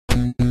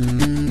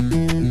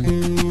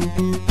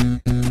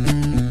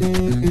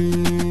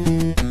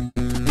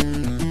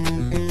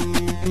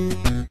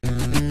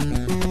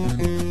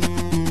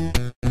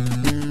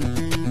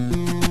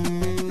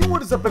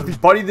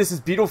everybody, this is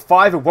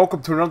Beetle5 and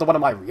welcome to another one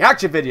of my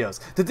reaction videos.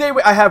 Today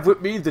I have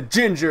with me the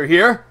Ginger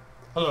here.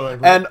 Hello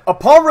everyone. And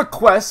upon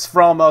request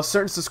from a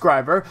certain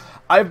subscriber,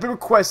 I've been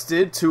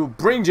requested to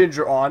bring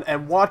Ginger on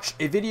and watch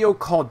a video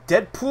called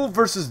Deadpool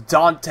vs.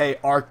 Dante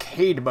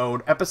Arcade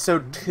Mode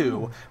Episode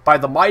 2 by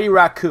the Mighty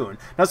Raccoon.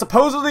 Now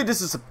supposedly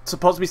this is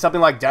supposed to be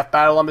something like Death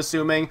Battle, I'm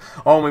assuming,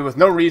 only with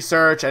no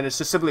research, and it's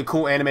just simply a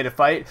cool animated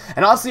fight.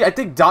 And honestly, I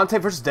think Dante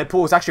vs.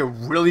 Deadpool is actually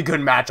a really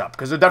good matchup,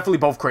 because they're definitely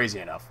both crazy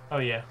enough. Oh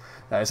yeah.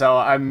 So,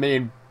 I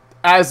mean,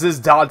 as is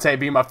Dante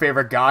being my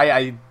favorite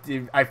guy,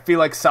 I feel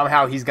like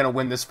somehow he's going to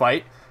win this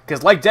fight.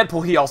 Because like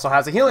Deadpool, he also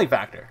has a healing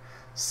factor.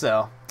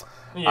 So,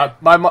 yeah.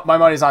 my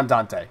money's on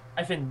Dante.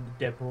 I think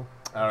Deadpool.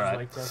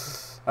 Alright.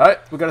 Alright,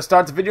 we're going to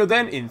start the video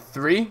then in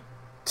 3,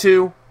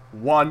 2,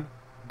 1,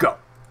 go.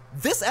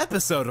 This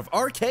episode of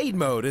Arcade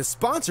Mode is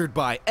sponsored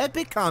by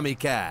Epic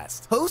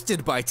Comicast,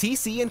 hosted by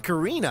TC and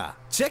Karina.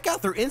 Check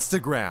out their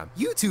Instagram,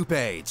 YouTube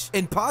page,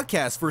 and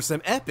podcast for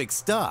some epic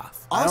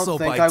stuff. Also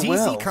by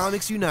TC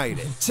Comics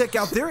United. Check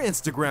out their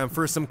Instagram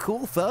for some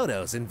cool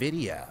photos and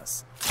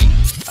videos.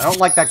 I don't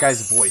like that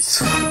guy's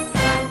voice.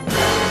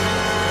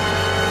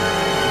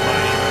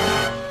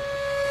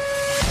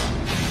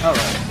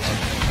 Alright.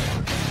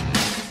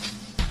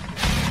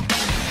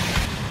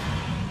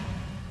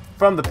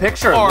 From the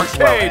picture,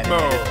 Arcade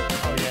Mode!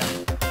 Oh yeah.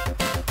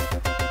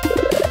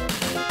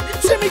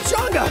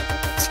 Chimichanga!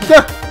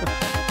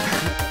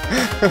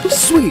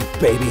 Sweet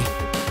baby.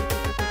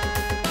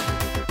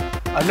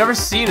 I've never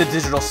seen a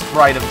digital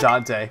sprite of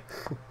Dante.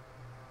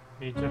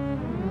 Me too.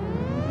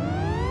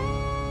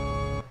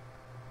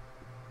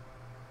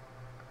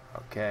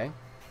 Okay.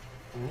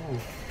 Ooh.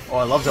 Oh,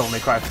 I love Devil May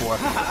Cry 4.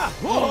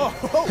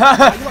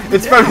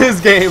 It's from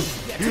his game.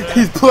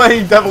 He's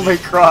playing Devil May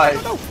Cry.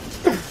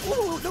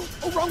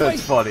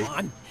 That's funny.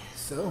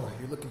 So,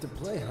 you're looking to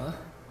play, huh?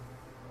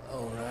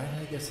 Alright,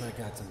 I guess I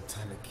got some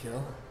time to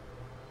kill.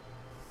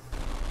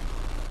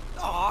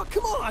 Aw,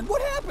 come on,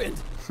 what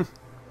happened?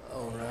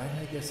 Alright,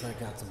 I guess I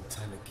got some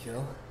time to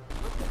kill.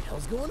 What the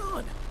hell's going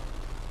on?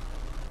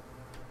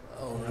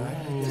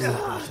 Alright,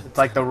 It's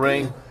like the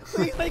ring.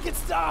 Make it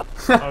stop!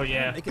 Oh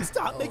yeah. Make it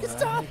stop, make it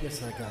stop! I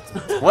guess I got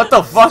some time. What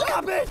the fuck?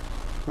 Stop it!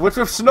 What's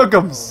with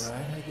Snookums?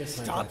 Alright, I guess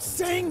I Stop got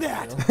some saying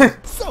time to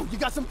that! So, you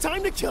got some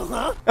time to kill,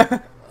 huh? kill.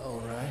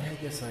 Alright, I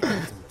guess I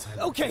got some time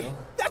to Okay, kill.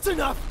 that's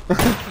enough!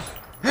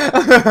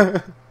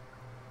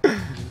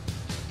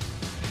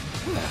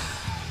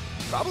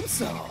 Problem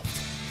solved.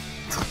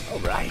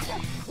 Alright,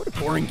 what a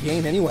boring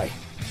game anyway.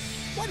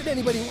 Why did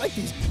anybody like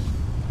these?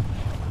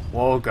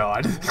 Whoa,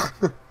 God.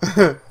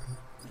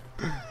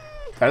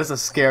 That is a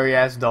scary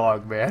ass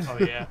dog, man. Oh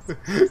yeah. There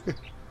you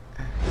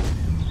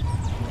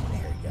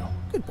go.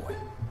 Good boy.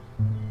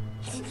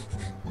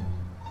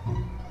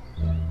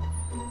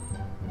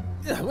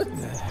 What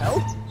the hell?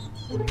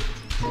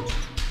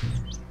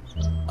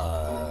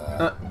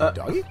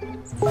 Doggy?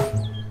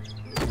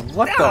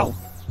 What Ow! the?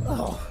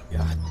 Oh,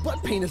 God.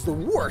 Butt pain is the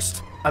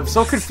worst. I'm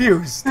so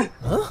confused.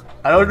 Huh?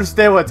 I don't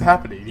understand what's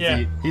happening.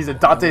 Yeah. He's in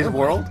Dante's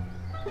world?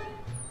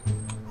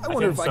 I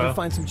wonder if think I so. can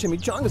find some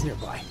chimichangas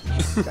nearby.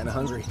 Kinda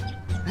hungry.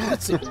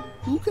 Let's see.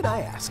 Who could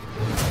I ask?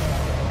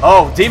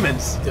 Oh,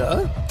 demons.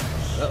 Duh.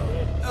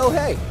 Oh,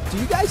 hey. Do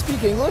you guys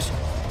speak English?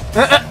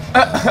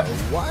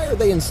 Why are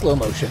they in slow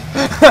motion?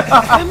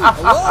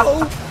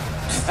 Hello?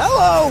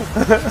 Hello?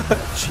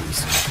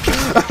 Jeez.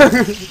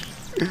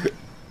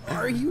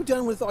 Are you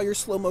done with all your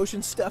slow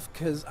motion stuff?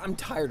 Because I'm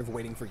tired of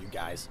waiting for you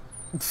guys.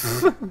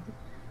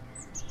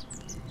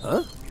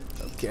 Huh?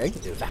 Okay.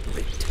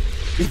 Evaporate.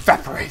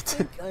 Evaporate.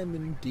 I think I'm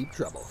in deep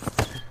trouble.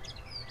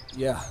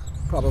 Yeah,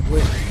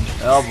 probably.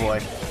 Oh,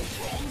 boy.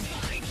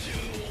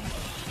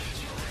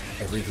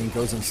 Everything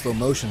goes in slow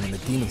motion when the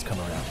demons come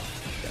around.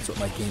 That's what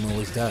my game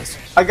always does.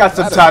 I got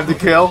some time to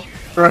kill.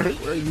 Right?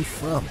 Where are you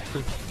from?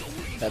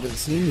 Haven't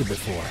seen you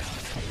before.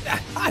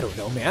 I don't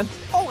know, man.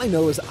 All I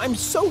know is I'm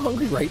so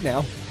hungry right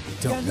now.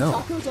 Don't Got know.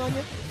 any tacos on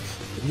you?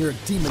 And you're a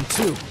demon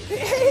too.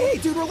 Hey,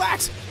 dude,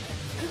 relax.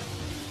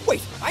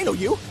 Wait, I know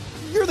you.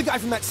 You're the guy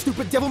from that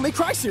stupid Devil May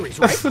Cry series,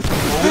 right?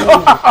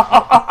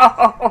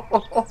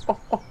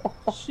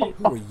 Shit.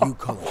 Who are you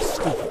calling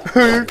stupid?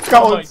 You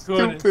call Oh it my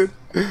goodness.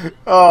 stupid.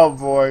 Oh,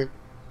 boy.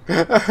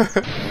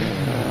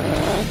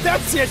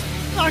 That's it.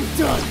 I'm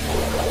done.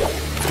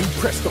 You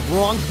pressed the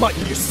wrong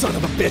button, you son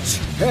of a bitch.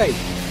 Hey,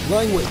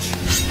 language.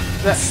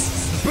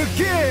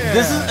 Begin.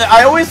 This is.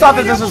 I always thought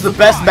that this was the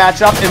best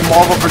matchup in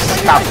Marvel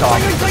vs. Capcom.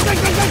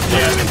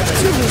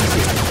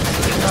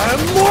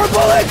 More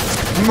bullets.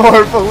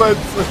 More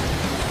bullets.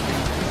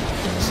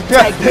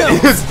 Yeah,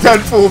 it's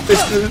Deadpool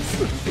bitches.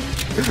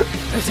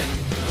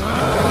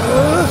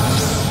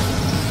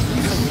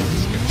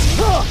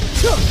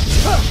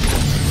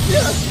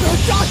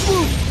 Dodge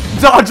move.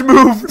 Dodge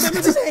move.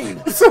 Insane.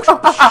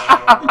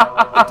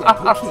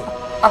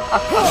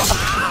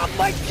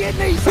 My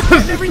kidneys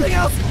and everything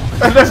else.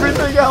 And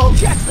everything else.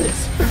 Check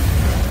this.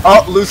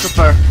 Oh,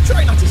 Lucifer.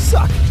 Try not to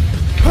suck.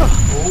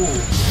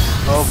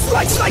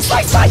 Slice, slice,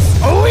 slice, slice!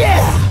 Oh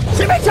yeah!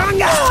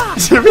 Chimichanga!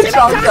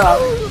 Chimichanga!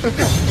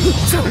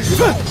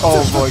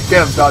 Oh boy,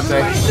 get him,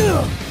 Dante.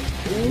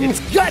 It's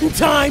gutting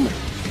time!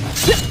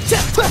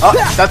 Oh,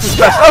 that's a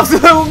special.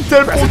 Oh,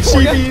 Deadpool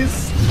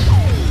chibis.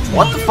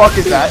 What the fuck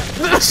is that?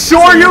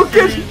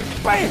 Shoryuken!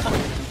 Bam!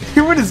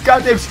 He went his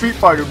goddamn Street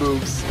Fighter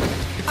moves.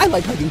 I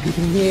like hugging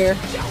people in the air.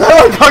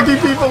 I like hugging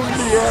people in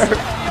the air.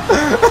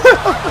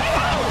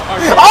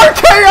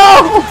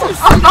 RKO!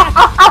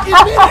 In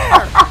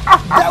midair!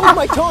 That was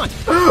my taunt.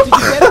 Did you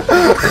get it?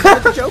 Did you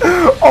get the joke?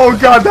 Oh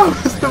god, that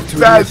was the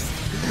best.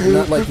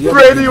 Not like the other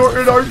Randy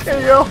things. Orton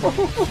RKO.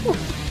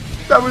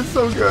 That was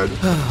so good.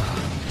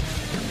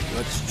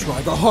 Let's try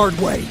the hard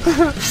way.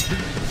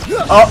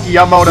 Oh,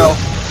 Yamamoto.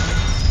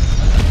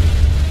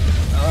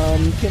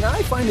 Can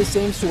I find the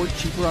same sword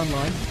cheaper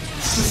online?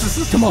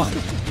 Come on.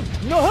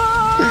 No!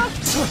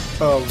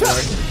 Oh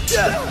boy.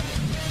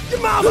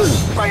 Your mama!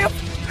 Bam!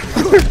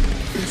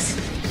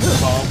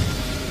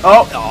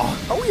 Oh.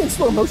 Are we in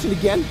slow motion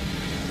again?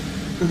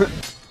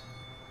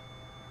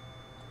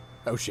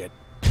 Oh shit.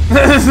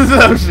 This is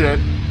oh shit.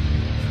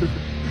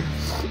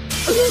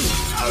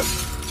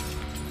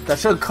 That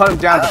should cut him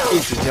down to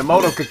pieces.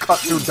 Yamamoto could cut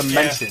through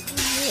dimensions.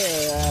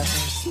 Yeah,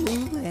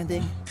 smooth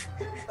landing.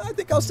 I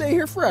think I'll stay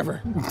here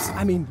forever.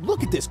 I mean,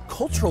 look at this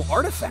cultural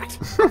artifact.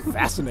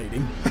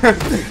 Fascinating.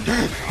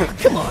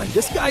 Come on,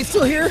 this guy's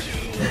still here?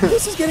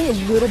 This is getting a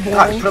little God, he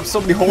boring. put up so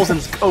many holes in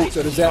his coat.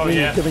 So does that mean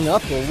yeah. you're giving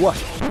up or what?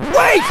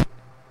 Wait!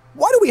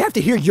 Why do we have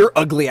to hear your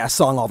ugly ass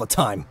song all the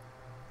time?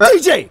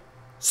 DJ,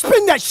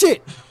 spin that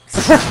shit!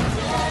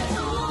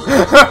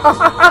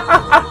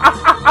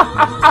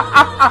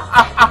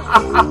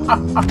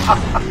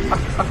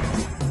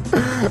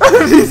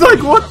 He's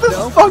like, what the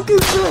fuck is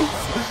this?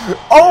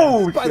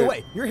 Oh, By shit. the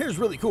way, your hair's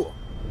really cool.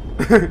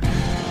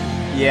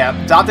 Yeah,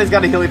 Dante's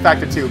got a healing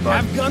factor too,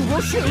 but Have gun,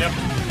 we'll shoot. Yep.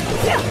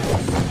 Yeah.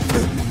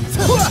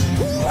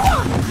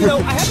 You know,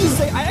 I have to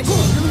say, I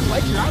actually really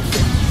like your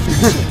outfit.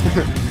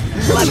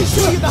 Let me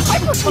show you the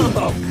hyper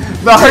combo.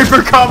 the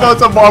hyper combo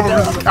to Marvel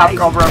vs.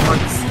 Capcom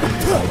reference.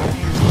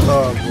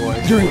 Oh boy.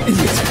 You're an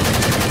idiot.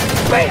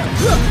 Bam!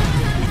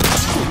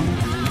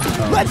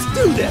 Let's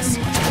do this.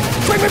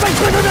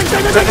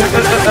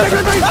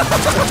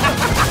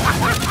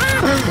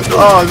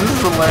 Oh, this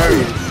is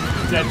hilarious.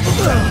 Deadpool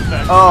sound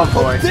effect. Oh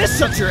boy. This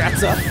shuts your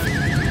ass up.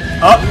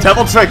 Oh,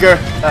 Devil Trigger.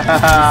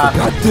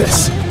 Got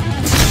this.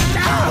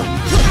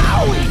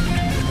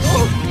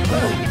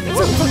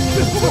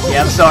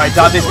 Yeah, I'm sorry.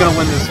 Dante's gonna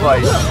win this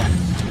fight.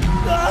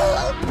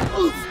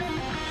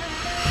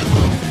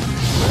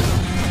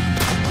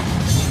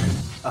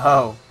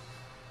 Oh.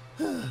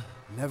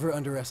 Never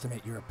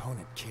underestimate your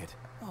opponent, kid.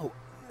 Oh,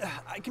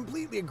 I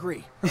completely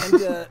agree.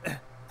 And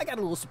I got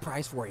a little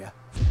surprise for you.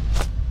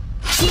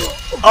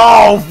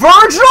 Oh,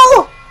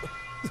 Virgil?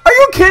 Are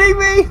you kidding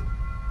me?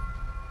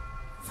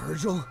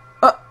 Virgil?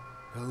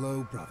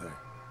 Hello, brother.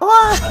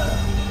 What?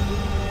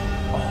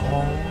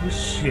 Oh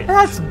shit.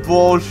 That's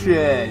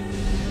bullshit.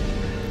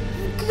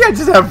 You can't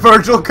just have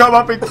Virgil come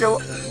up and kill.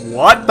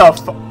 What the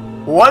fuck?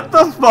 What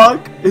the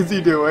fuck is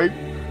he doing?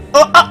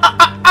 Now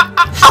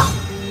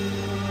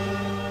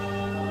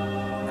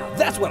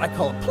that's what I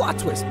call a plot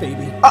twist,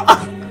 baby.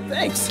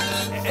 Thanks.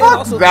 And Fuck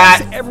also that.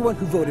 thanks to everyone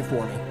who voted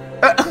for me.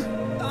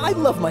 I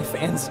love my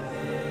fans.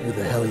 Who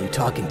the hell are you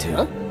talking to?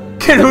 Huh?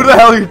 Kid, who the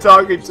hell are you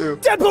talking to?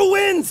 Deadpool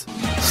wins!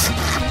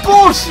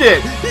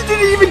 Bullshit! He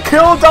didn't even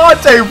kill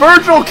Dante!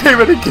 Virgil came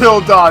in and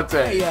killed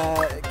Dante!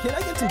 Hey, can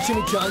I get some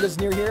chimichangas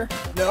near here?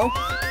 No?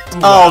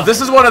 Oh,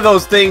 this is one of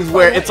those things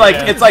where it's like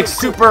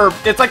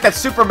that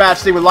super match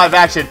thing with live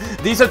action.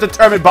 These are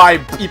determined by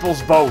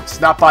people's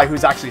votes, not by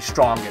who's actually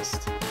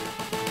strongest.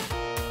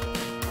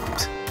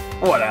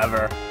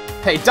 Whatever.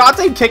 Hey,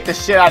 Dante kicked the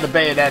shit out of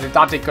Bayonetta, and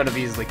Dante could have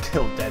easily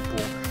killed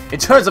Deadpool. In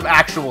terms of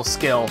actual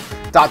skill,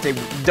 Dante,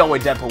 no way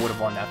Deadpool would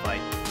have won that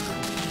fight.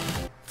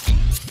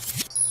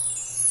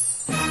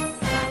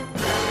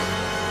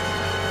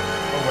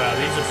 Oh wow,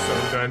 these are so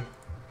good.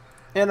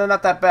 Yeah, they're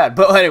not that bad.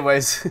 But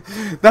anyways,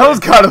 that was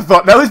kind of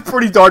fun. That was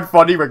pretty darn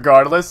funny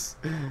regardless.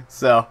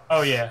 So.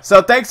 Oh yeah.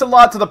 So thanks a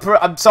lot to the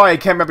I'm sorry I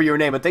can't remember your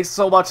name, but thanks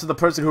so much to the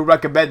person who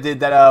recommended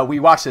that we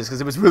watch this because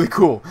it was really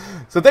cool.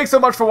 So thanks so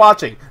much for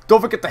watching.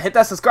 Don't forget to hit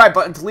that subscribe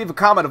button to leave a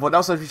comment of what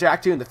else I should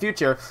react to in the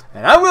future.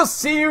 And I will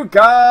see you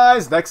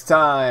guys next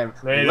time.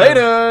 Later.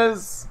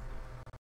 Laters!